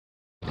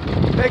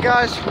Hey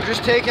guys, we're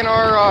just taking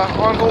our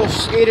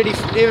uncle's David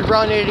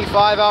Brown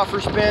 885 out for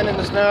a spin in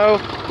the snow.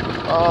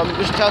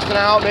 Just testing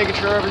out, making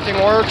sure everything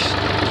works.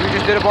 We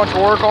just did a bunch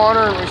of work on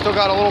her and we still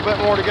got a little bit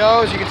more to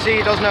go. As you can see,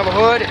 it doesn't have a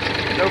hood,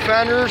 no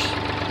fenders.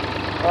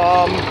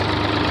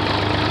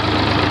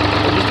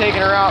 We're just taking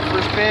her out for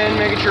a spin,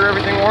 making sure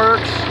everything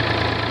works.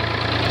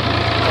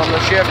 On the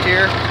shift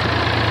here.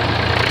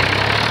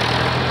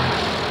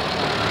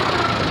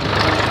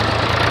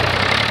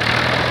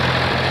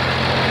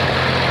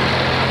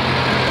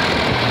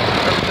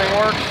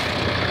 Works.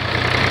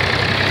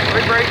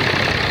 Right brake,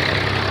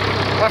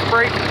 left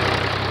brake,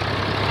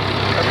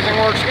 everything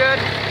works good.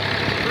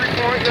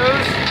 3-point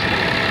goes.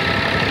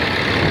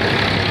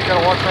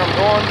 Gotta watch where I'm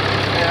going.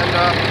 And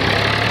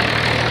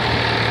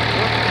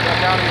got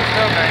down in the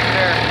snowbank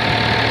there.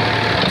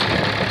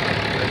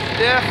 There's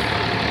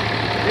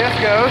diff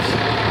goes.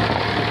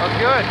 That's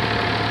good.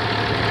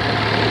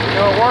 You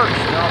know it works.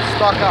 Now it's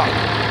stuck up.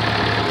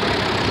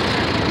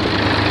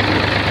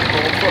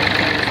 Little foot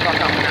stuck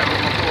up now.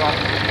 I'll go up.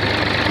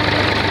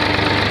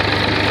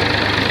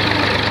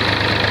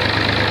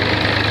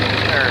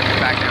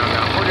 Back down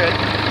now. We're good.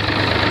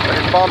 I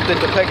just bumped it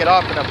to pick it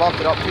up and I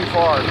bumped it up too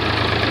far.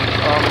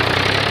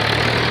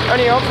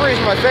 Anyhow, I'm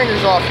freezing my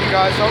fingers off, you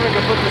guys, so I'm going to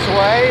go put this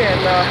away,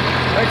 and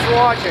thanks for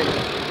watching.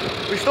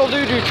 We still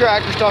do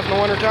tractor stuff in the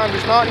wintertime,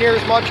 just not near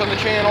as much on the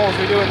channel as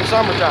we do in the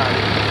summertime.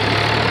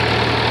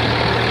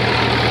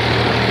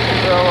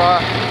 So,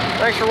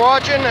 thanks for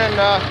watching, and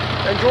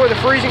enjoy the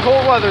freezing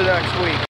cold weather next week.